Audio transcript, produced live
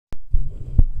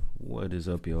What is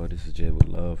up, y'all? This is Jay with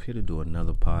Love, here to do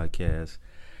another podcast.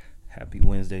 Happy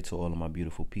Wednesday to all of my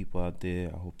beautiful people out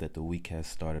there. I hope that the week has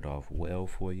started off well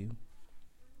for you.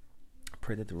 I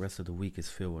pray that the rest of the week is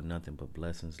filled with nothing but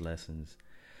blessings, lessons,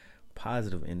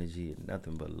 positive energy, and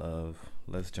nothing but love.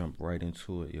 Let's jump right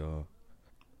into it, y'all.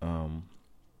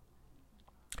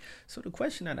 So the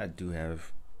question that I do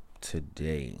have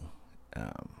today,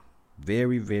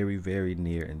 very, very, very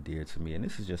near and dear to me, and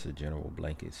this is just a general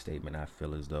blanket statement, I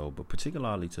feel as though, but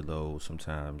particularly to those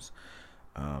sometimes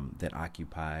that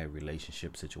occupy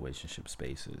relationship, situationship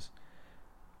spaces.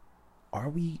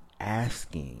 Are we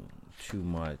asking too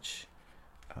much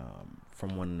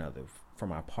from one another,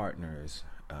 from our partners,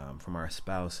 from our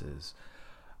spouses?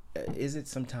 Is it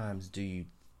sometimes, do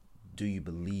you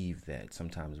believe that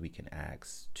sometimes we can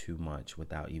ask too much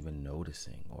without even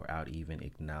noticing or without even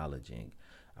acknowledging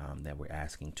that we're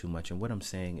asking too much? And what I'm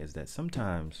saying is that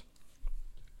sometimes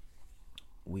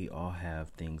we all have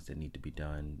things that need to be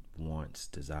done, wants,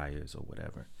 desires, or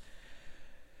whatever.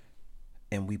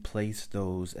 And we place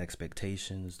those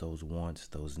expectations, those wants,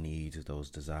 those needs,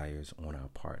 those desires on our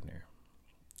partner.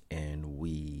 And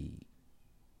we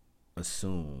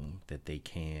assume that they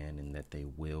can and that they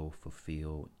will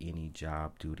fulfill any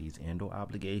job duties and or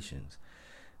obligations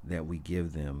that we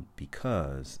give them,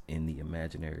 because in the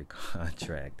imaginary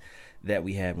contract that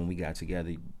we had when we got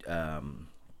together,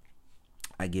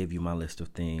 I gave you my list of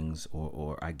things,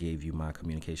 or I gave you my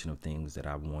communication of things that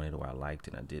I wanted or I liked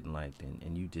and I didn't like,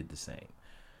 and you did the same.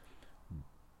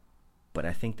 But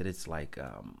I think that it's like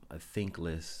a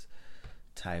thinkless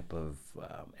type of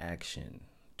action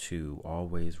to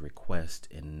always request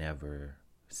and never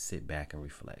sit back and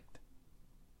reflect.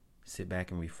 Sit back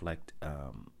and reflect.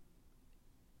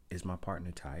 Is my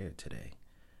partner tired today?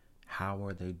 How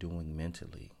are they doing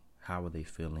mentally? How are they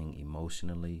feeling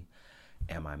emotionally?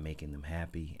 Am I making them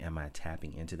happy? Am I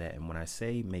tapping into that? And when I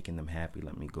say making them happy,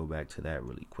 let me go back to that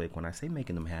really quick. When I say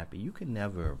making them happy, you can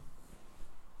never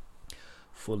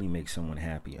fully make someone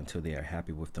happy until they are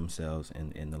happy with themselves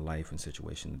and the life and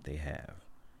situation that they have.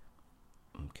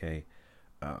 Okay?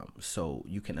 So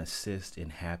you can assist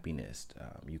in happiness.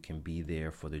 You can be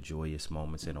there for the joyous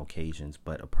moments and occasions,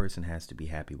 but a person has to be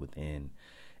happy within.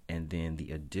 And then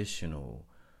the additional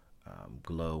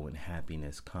glow and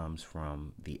happiness comes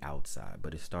from the outside,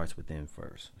 but it starts within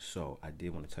first. So I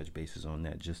did want to touch bases on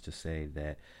that, just to say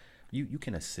that you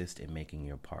can assist in making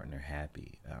your partner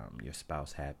happy, your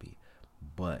spouse happy,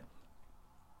 but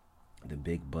the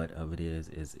big but of it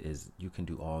is you can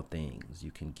do all things. You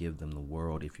can give them the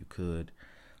world if you could,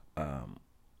 on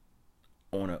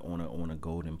a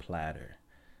golden platter,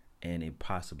 and it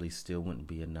possibly still wouldn't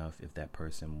be enough if that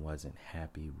person wasn't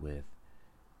happy with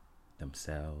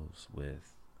themselves,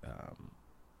 with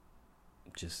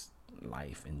just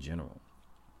life in general.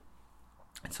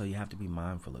 And so you have to be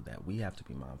mindful of that. We have to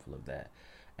be mindful of that.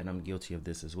 And I'm guilty of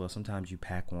this as well. Sometimes you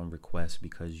pack on requests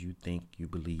because you think, you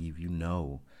believe, you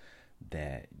know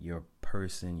that your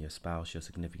person, your spouse, your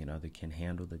significant other can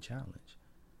handle the challenge.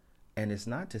 And it's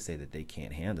not to say that they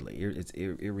can't handle it. It's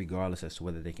irregardless as to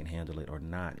whether they can handle it or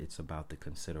not. It's about the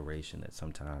consideration that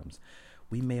sometimes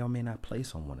we may or may not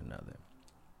place on one another.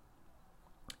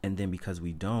 And then because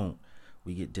we don't,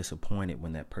 we get disappointed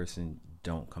when that person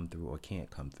don't come through or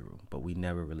can't come through. But we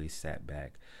never really sat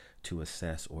back to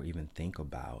assess or even think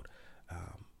about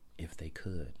if they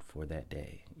could for that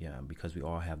day. Yeah, because we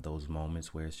all have those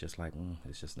moments where it's just like,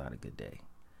 it's just not a good day.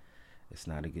 It's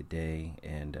not a good day,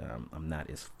 and I'm not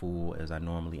as full as I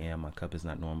normally am. My cup is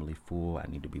not normally full. I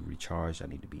need to be recharged. I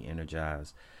need to be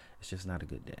energized. It's just not a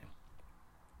good day.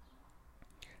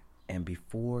 And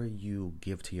before you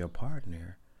give to your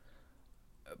partner,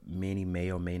 many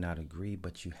may or may not agree,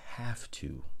 but you have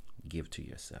to give to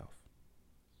yourself.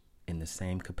 In the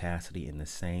same capacity, in the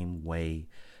same way,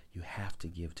 you have to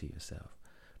give to yourself,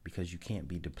 because you can't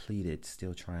be depleted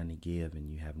still trying to give and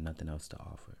you have nothing else to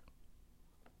offer.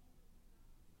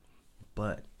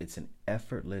 But it's an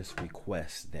effortless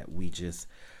request that we just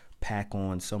pack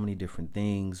on so many different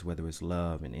things, whether it's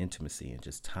love and intimacy and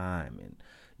just time. And,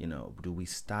 do we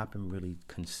stop and really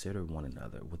consider one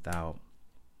another without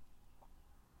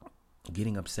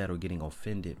getting upset or getting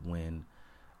offended when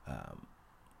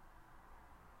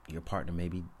your partner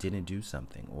maybe didn't do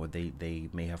something, or they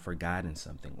may have forgotten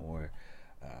something, or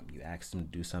you asked them to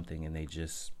do something and it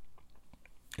just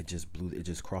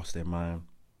crossed their mind.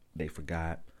 They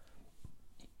forgot.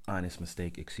 Honest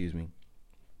mistake, excuse me.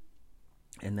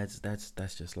 And that's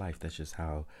just life. That's just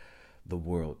how the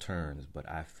world turns. But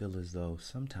I feel as though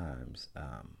sometimes,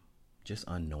 just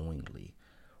unknowingly,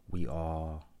 we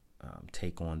all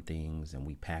take on things and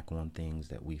we pack on things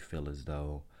that we feel as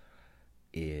though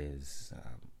is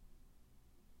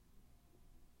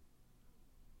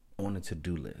on a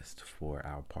to-do list for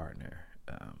our partner,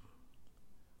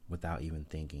 without even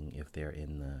thinking if they're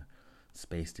in the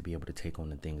space to be able to take on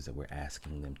the things that we're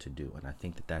asking them to do. And I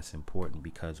think that that's important,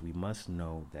 because we must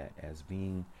know that as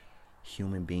being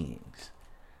human beings,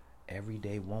 every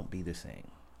day won't be the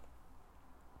same.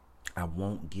 I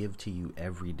won't give to you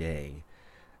every day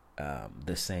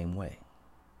the same way,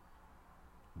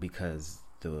 because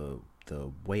the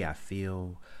way I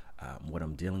feel, what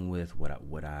I'm dealing with,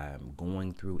 what I'm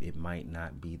going through, it might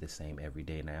not be the same every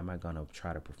day. Now, am I going to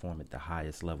try to perform at the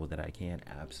highest level that I can?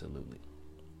 Absolutely.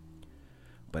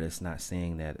 But it's not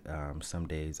saying that some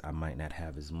days I might not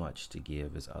have as much to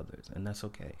give as others, and that's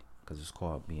okay, because it's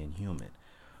called being human.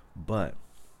 But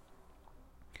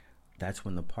that's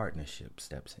when the partnership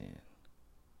steps in.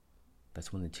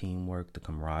 That's when the teamwork, the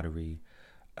camaraderie,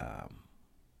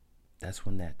 that's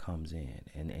when that comes in,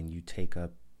 and you take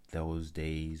up those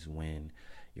days when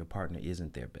your partner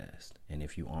isn't their best, and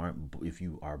if you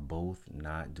are both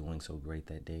not doing so great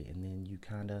that day, and then you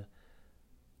kind of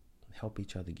help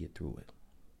each other get through it,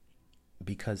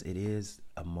 because it is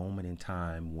a moment in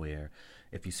time where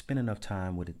if you spend enough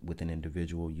time with an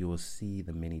individual, you will see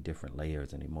the many different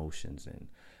layers and emotions and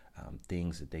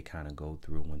things that they kind of go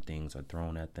through when things are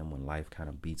thrown at them, when life kind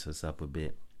of beats us up a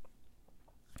bit.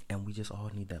 And we just all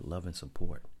need that love and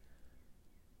support.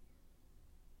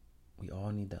 We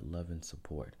all need that love and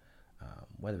support,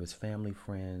 whether it's family,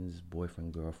 friends,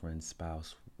 boyfriend, girlfriend,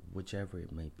 spouse, whichever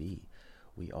it may be.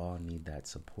 We all need that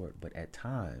support. But at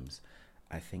times,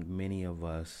 I think many of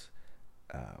us,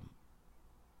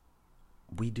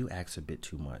 we do ask a bit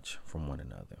too much from one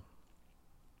another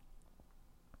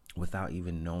without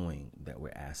even knowing that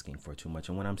we're asking for too much.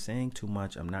 And when I'm saying too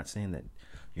much, I'm not saying that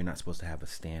you're not supposed to have a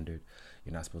standard.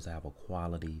 You're not supposed to have a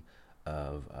quality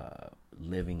of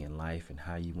living in life and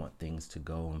how you want things to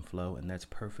go and flow. And that's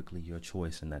perfectly your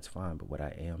choice, and that's fine. But what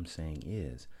I am saying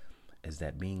is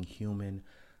that being human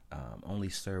only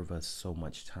serve us so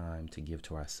much time to give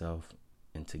to ourselves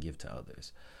and to give to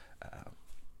others.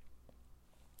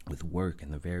 With work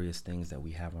and the various things that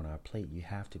we have on our plate, you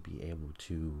have to be able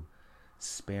to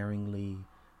sparingly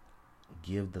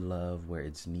give the love where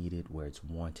it's needed, where it's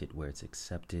wanted, where it's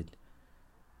accepted,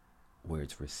 where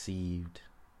it's received,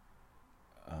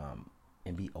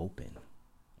 and be open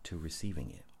to receiving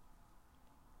it.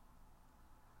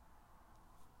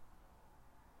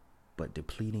 But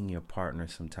depleting your partner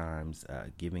sometimes,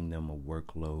 giving them a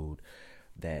workload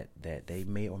that they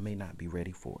may or may not be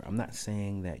ready for. I'm not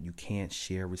saying that you can't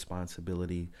share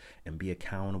responsibility and be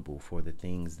accountable for the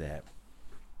things that,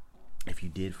 if you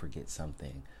did forget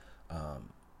something,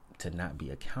 to not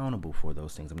be accountable for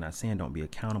those things. I'm not saying don't be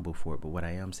accountable for it, but what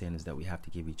I am saying is that we have to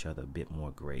give each other a bit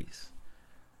more grace.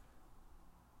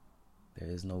 There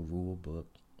is no rule book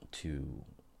to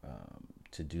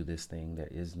do this thing. There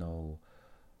is no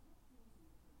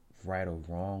right or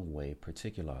wrong way,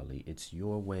 particularly. It's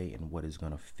your way and what is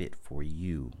going to fit for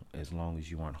you, as long as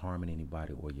you aren't harming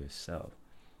anybody or yourself.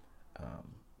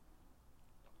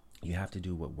 You have to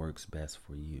do what works best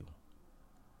for you.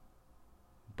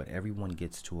 But everyone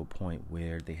gets to a point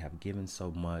where they have given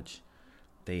so much,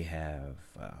 they have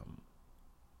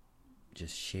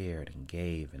just shared and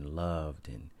gave and loved,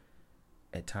 and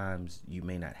at times you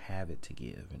may not have it to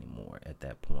give anymore. At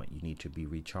that point, you need to be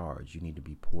recharged, you need to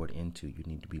be poured into, you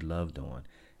need to be loved on,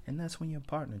 and that's when your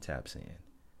partner taps in.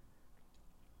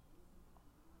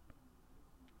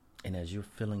 And as you're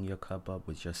filling your cup up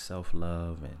with your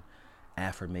self-love and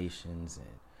affirmations and,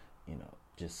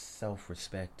 just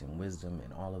self-respect and wisdom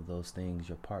and all of those things,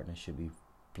 your partner should be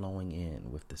flowing in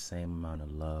with the same amount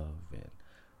of love and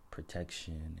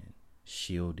protection and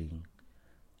shielding.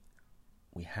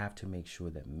 We have to make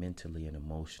sure that mentally and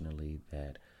emotionally,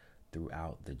 that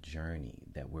throughout the journey,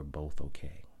 that we're both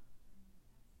okay.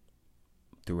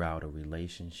 Throughout a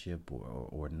relationship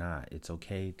or not, it's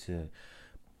okay to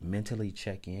mentally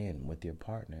check in with your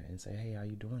partner and say, hey, how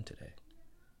you doing today?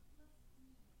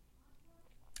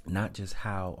 Not just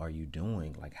how are you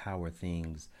doing, like how are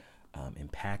things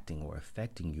impacting or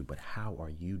affecting you, but how are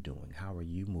you doing? How are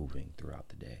you moving throughout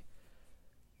the day?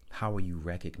 How are you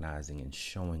recognizing and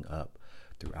showing up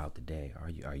throughout the day?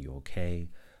 Are you okay?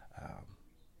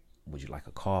 Would you like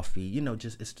a coffee?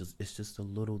 It's just the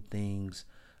little things.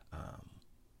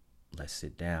 Let's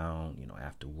sit down,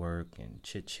 after work and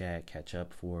chit chat, catch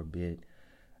up for a bit,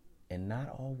 and not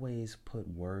always put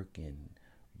work and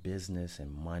business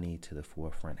and money to the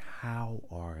forefront. How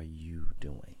are you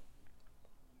doing?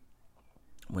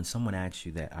 When someone asks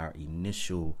you that, our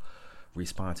initial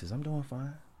response is, I'm doing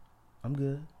fine. I'm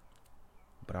good.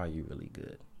 But are you really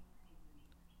good?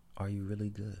 Are you really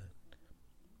good?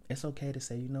 It's okay to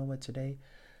say, you know what, today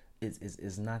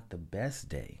it's not the best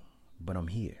day, but I'm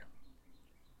here,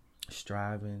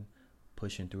 striving,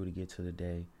 pushing through to get to the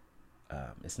day.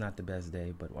 It's not the best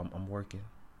day, but I'm working.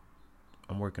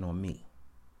 I'm working on me,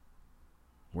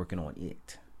 working on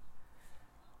it,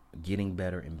 getting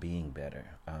better and being better.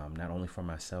 Not only for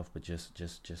myself, but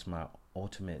just my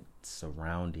ultimate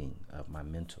surrounding of my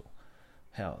mental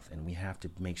health. And we have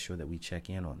to make sure that we check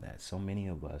in on that. So many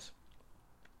of us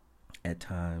at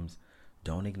times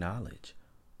don't acknowledge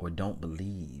or don't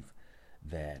believe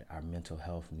that our mental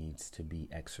health needs to be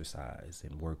exercised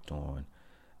and worked on,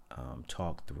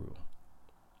 talked through,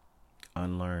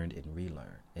 unlearned and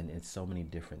relearned. And it's so many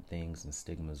different things and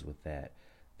stigmas with that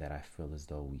I feel as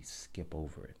though we skip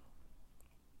over it.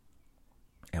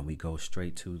 And we go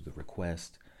straight to the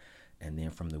request, and then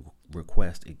from the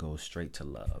request, it goes straight to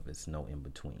love. It's no in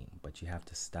between. But you have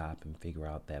to stop and figure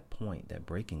out that point, that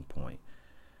breaking point,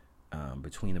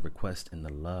 between the request and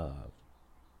the love.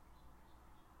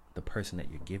 The person that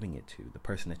you're giving it to, the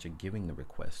person that you're giving the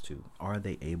request to, are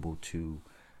they able to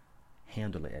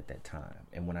handle it at that time?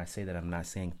 And when I say that, I'm not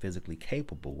saying physically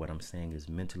capable. What I'm saying is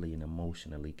mentally and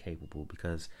emotionally capable,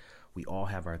 because we all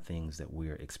have our things that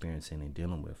we're experiencing and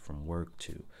dealing with, from work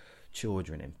to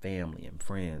children and family and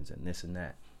friends and this and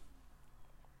that.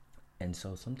 And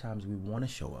so sometimes we want to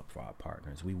show up for our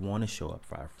partners. We want to show up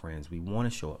for our friends. We want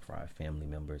to show up for our family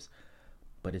members.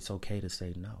 But it's okay to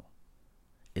say no.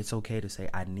 It's okay to say,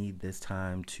 I need this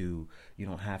time to, you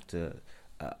don't have to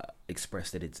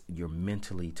express that you're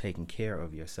mentally taking care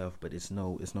of yourself, but it's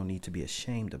no need to be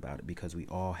ashamed about it, because we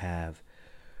all have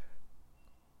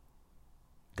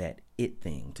that it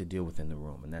thing to deal with in the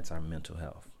room, and that's our mental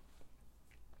health.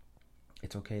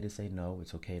 It's okay to say no.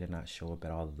 It's okay to not show up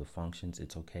at all of the functions.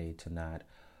 It's okay to not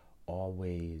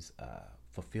always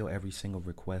fulfill every single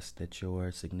request that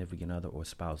your significant other or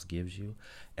spouse gives you.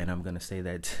 And I'm going to say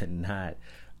that to not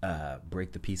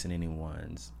break the peace in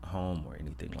anyone's home or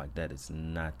anything like that. It's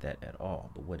not that at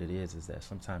all. But what it is that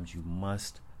sometimes you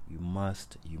must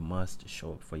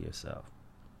show up for yourself.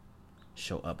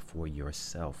 Show up for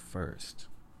yourself first.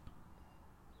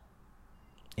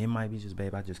 It might be just,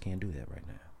 babe, I just can't do that right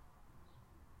now.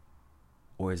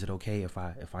 Or is it okay if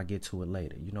I get to it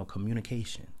later?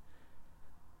 Communication.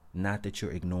 Not that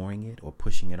you're ignoring it or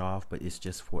pushing it off, but it's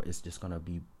just going to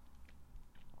be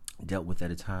dealt with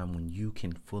at a time when you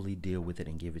can fully deal with it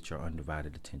and give it your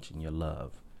undivided attention, your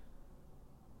love.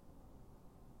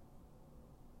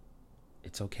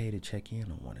 It's okay to check in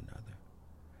on one another.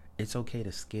 It's okay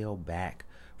to scale back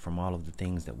from all of the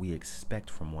things that we expect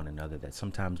from one another that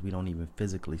sometimes we don't even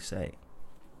physically say.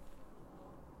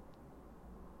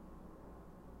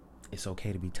 It's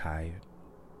okay to be tired.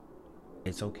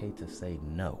 It's okay to say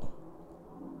no.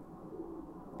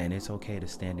 And it's okay to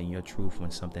stand in your truth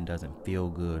when something doesn't feel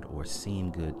good or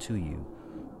seem good to you,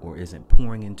 or isn't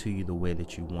pouring into you the way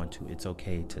that you want to. It's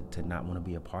okay to not want to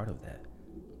be a part of that.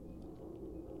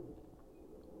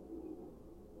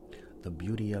 The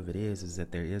beauty of it is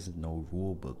that there is no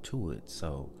rule book to it.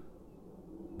 So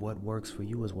what works for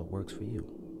you is what works for you.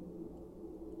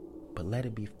 But let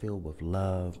it be filled with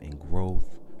love and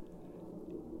growth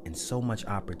and so much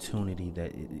opportunity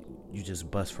that you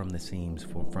just bust from the seams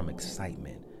from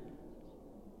excitement,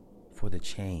 for the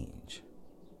change,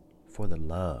 for the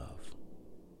love,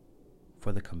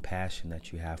 for the compassion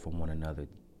that you have for one another.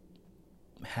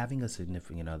 Having a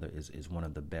significant other is one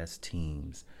of the best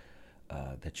teams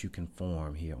that you can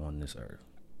form here on this earth.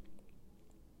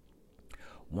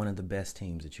 One of the best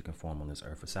teams that you can form on this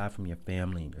earth, aside from your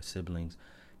family and your siblings,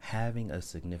 having a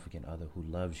significant other who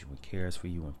loves you and cares for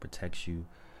you and protects you,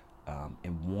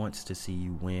 and wants to see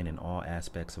you win in all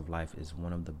aspects of life, is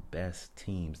one of the best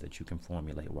teams that you can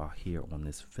formulate while here on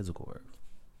this physical earth.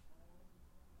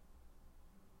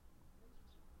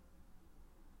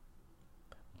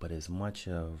 But as much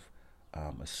of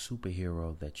a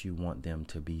superhero that you want them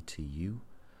to be to you,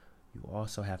 you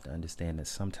also have to understand that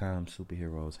sometimes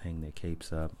superheroes hang their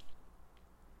capes up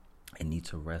and need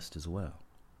to rest as well.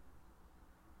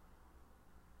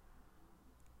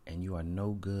 And you are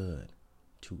no good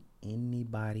to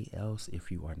anybody else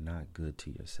if you are not good to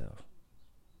yourself.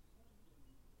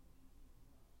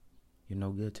 You're no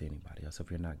good to anybody else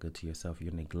if you're not good to yourself.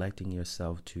 You're neglecting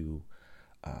yourself to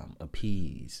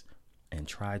appease and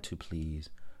try to please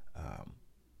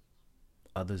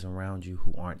others around you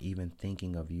who aren't even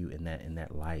thinking of you in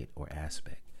that light or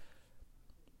aspect.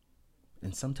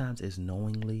 And sometimes it's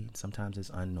knowingly, sometimes it's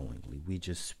unknowingly. We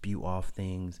just spew off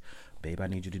things. Babe, I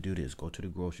need you to do this. Go to the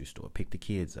grocery store. Pick the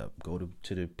kids up. Go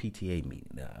to the PTA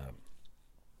meeting.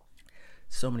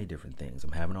 So many different things.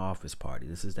 I'm having an office party.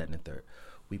 This is that and the third.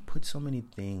 We put so many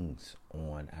things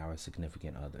on our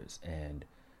significant others. And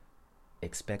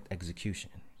expect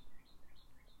execution.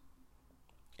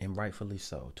 And rightfully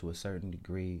so. To a certain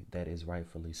degree, that is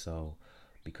rightfully so.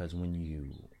 Because when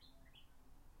you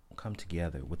come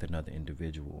together with another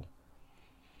individual,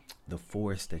 the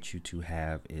force that you two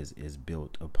have is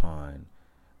built upon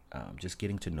just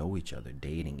getting to know each other,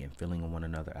 dating and filling one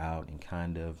another out, and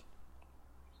kind of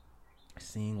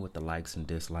seeing what the likes and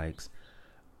dislikes,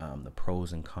 the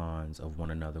pros and cons of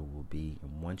one another will be.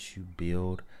 And once you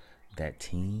build that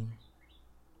team,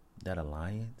 that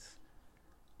alliance,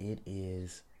 it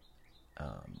is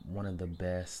one of the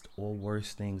best or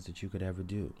worst things that you could ever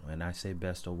do. And I say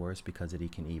best or worst because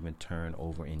it can even turn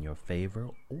over in your favor,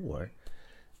 or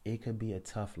it could be a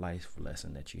tough life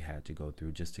lesson that you had to go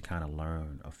through just to kind of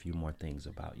learn a few more things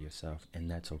about yourself. And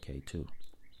that's okay too.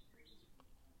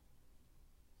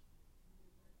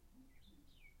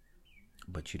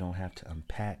 But you don't have to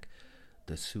unpack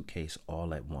the suitcase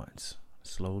all at once.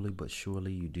 Slowly but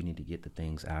surely, you do need to get the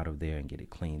things out of there and get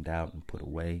it cleaned out and put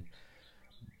away.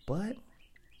 But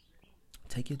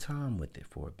take your time with it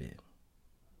for a bit.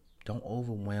 Don't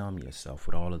overwhelm yourself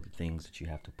with all of the things that you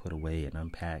have to put away and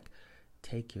unpack.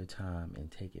 Take your time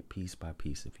and take it piece by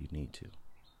piece if you need to.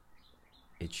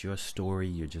 It's your story,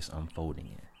 you're just unfolding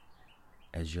it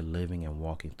as you're living and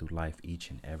walking through life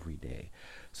each and every day.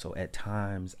 So at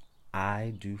times,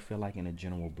 I do feel like in a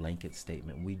general blanket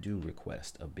statement, we do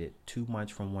request a bit too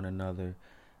much from one another,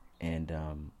 and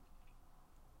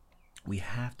we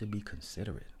have to be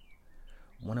considerate.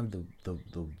 One of the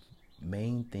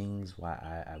main things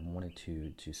why I wanted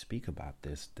to speak about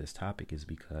this topic is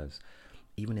because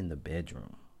even in the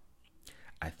bedroom,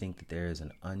 I think that there is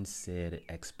an unsaid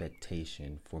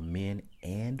expectation for men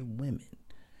and women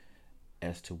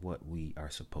as to what we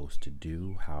are supposed to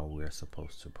do, how we're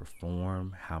supposed to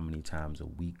perform, how many times a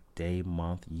week, day,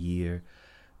 month, year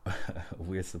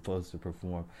we're supposed to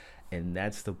perform. And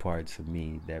that's the part to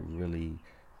me that really,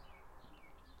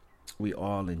 we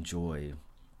all enjoy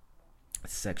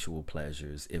sexual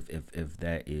pleasures if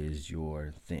that is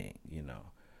your thing, you know.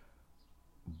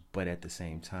 But at the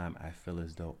same time, I feel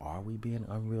as though, are we being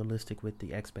unrealistic with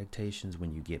the expectations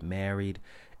when you get married?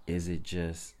 Is it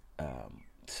just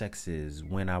sex is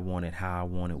when I want it, how I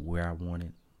want it, where I want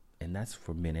it? And that's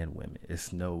for men and women.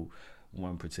 It's no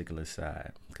one particular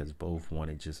side, because both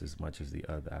want it just as much as the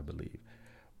other, I believe.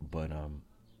 But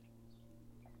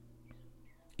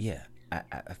yeah,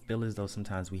 I feel as though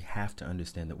sometimes we have to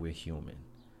understand that we're human.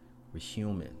 We're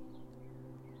human.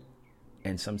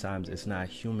 And sometimes it's not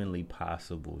humanly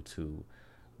possible to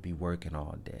be working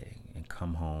all day and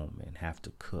come home and have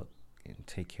to cook and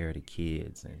take care of the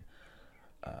kids and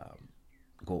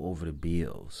go over the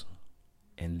bills.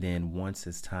 And then once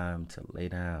it's time to lay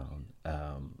down,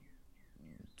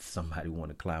 somebody want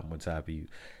to climb on top of you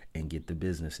and get the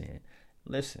business in.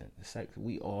 Listen, sex,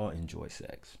 we all enjoy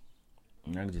sex.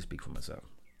 And I can just speak for myself.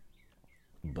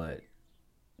 But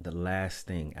the last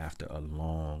thing after a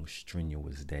long,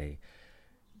 strenuous day,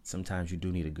 sometimes you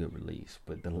do need a good release.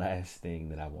 But the last thing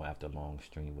that I want after a long,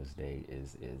 strenuous day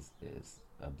is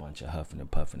a bunch of huffing and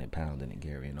puffing and pounding and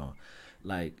carrying on.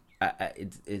 Like,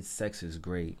 it's sex is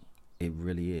great. It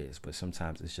really is. But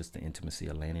sometimes it's just the intimacy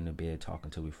of laying in the bed talking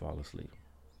till we fall asleep.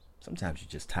 Sometimes you're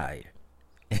just tired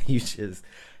and you just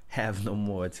have no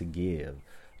more to give.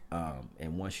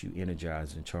 And once you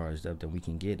energized and charged up, then we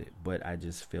can get it. But I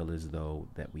just feel as though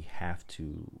that we have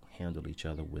to handle each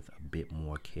other with a bit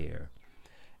more care.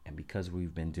 And because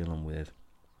we've been dealing with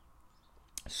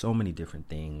so many different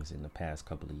things in the past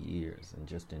couple of years and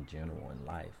just in general in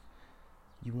life,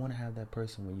 you want to have that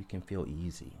person where you can feel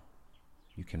easy.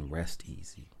 You can rest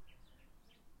easy.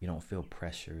 You don't feel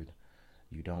pressured.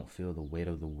 You don't feel the weight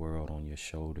of the world on your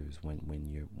shoulders when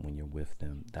you're with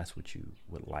them. That's what you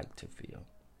would like to feel.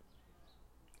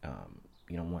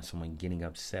 You don't want someone getting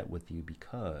upset with you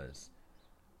because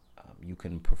you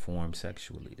couldn't perform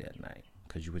sexually that night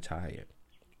because you were tired.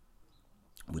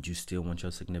 Would you still want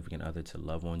your significant other to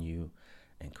love on you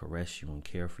and caress you and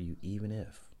care for you even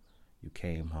if you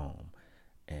came home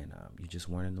and you just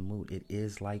weren't in the mood? It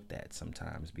is like that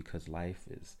sometimes because life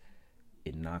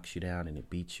it knocks you down and it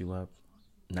beats you up.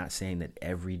 Not saying that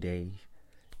every day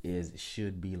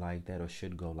should be like that or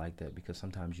should go like that, because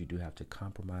sometimes you do have to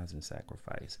compromise and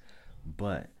sacrifice.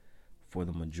 But for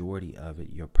the majority of it,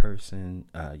 your partner's,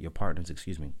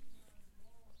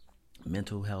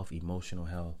 mental health, emotional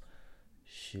health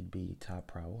should be top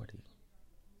priority,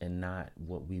 and not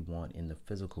what we want in the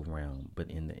physical realm,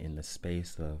 but in the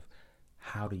space of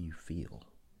how do you feel?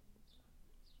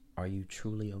 Are you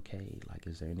truly okay? Like,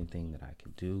 is there anything that I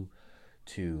can do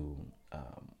to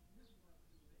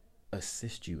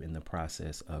assist you in the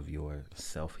process of your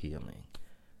self-healing?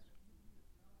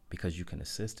 because you can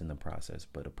assist in the process.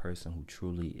 But a person who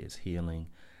truly is healing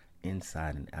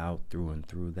inside and out, through and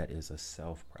through, that is a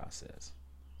self process.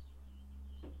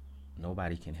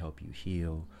 Nobody can help you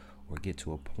heal or get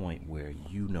to a point where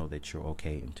you know that you're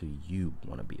okay until you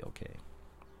want to be okay.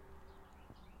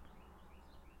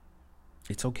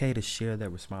 It's okay to share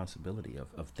that responsibility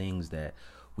of things that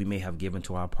we may have given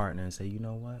to our partner and say, you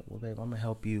know what? Well, babe, I'm going to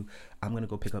help you. I'm going to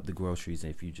go pick up the groceries.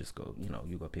 And if you just go,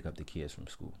 you go pick up the kids from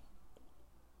school.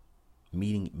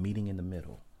 Meeting in the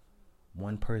middle.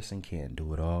 One person can't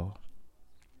do it all.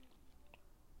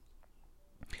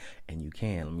 And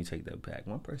let me take that back.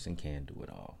 One person can do it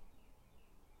all.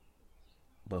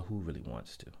 But who really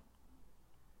wants to?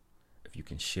 If you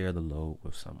can share the load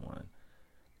with someone,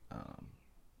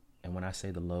 and when I say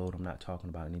the load, I'm not talking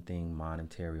about anything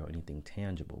monetary or anything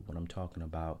tangible. What I'm talking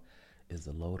about is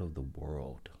the load of the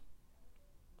world.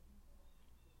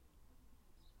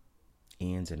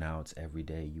 Ins and outs every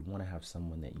day. You want to have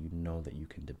someone that you know that you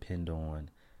can depend on,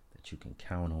 that you can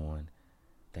count on,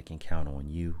 that can count on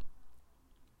you.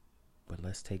 But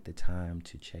let's take the time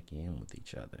to check in with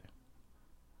each other.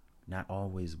 Not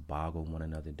always boggle one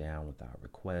another down with our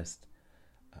requests,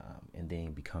 and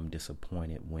then become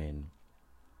disappointed when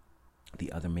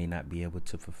the other may not be able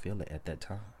to fulfill it at that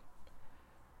time.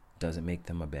 Doesn't make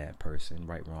them a bad person,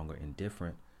 right, wrong, or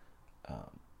indifferent.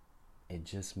 It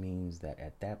just means that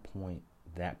at that point,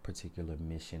 that particular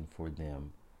mission for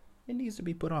them, it needs to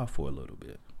be put off for a little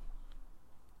bit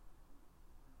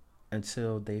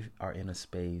until they are in a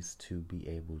space to be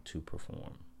able to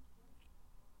perform.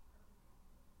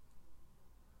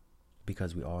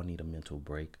 Because we all need a mental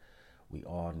break. We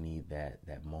all need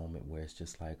that moment where it's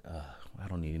just like, I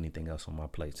don't need anything else on my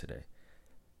plate today.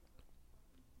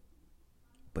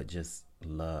 But just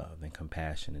love and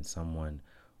compassion and someone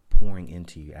pouring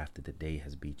into you after the day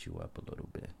has beat you up a little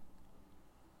bit.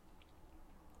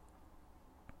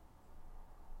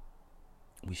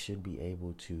 We should be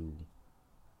able to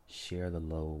share the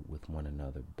load with one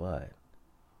another, but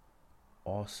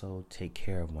also take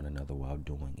care of one another while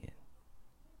doing it.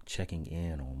 Checking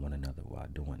in on one another while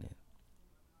doing it.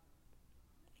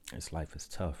 This life is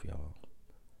tough, y'all.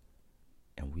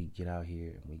 And we get out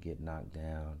here and we get knocked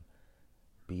down,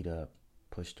 beat up,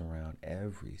 pushed around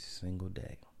every single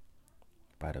day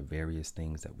by the various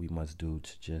things that we must do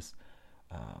to just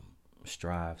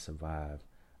strive, survive,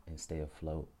 and stay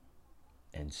afloat.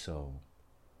 And so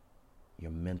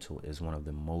your mental is one of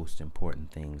the most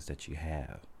important things that you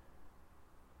have.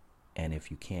 And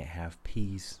if you can't have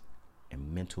peace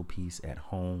and mental peace at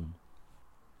home,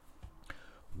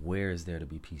 where is there to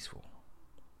be peaceful?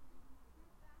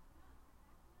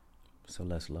 So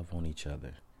let's love on each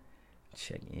other,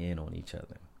 check in on each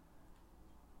other,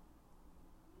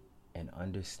 and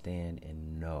understand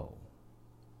and know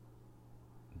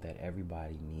that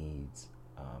everybody needs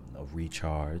a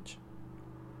recharge,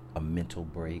 a mental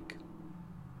break,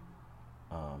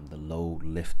 the load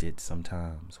lifted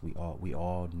sometimes. We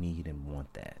all need and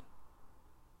want that.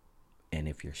 And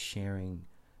if you're sharing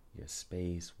your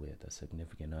space with a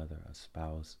significant other, a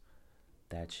spouse,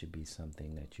 that should be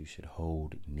something that you should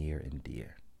hold near and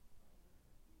dear.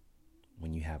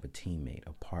 When you have a teammate,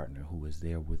 a partner who is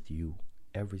there with you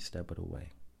every step of the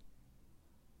way.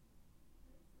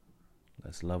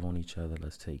 Let's love on each other.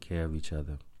 Let's take care of each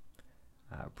other.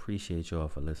 I appreciate y'all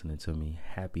for listening to me.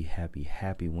 Happy, happy,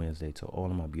 happy Wednesday to all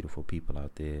of my beautiful people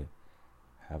out there.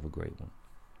 Have a great one.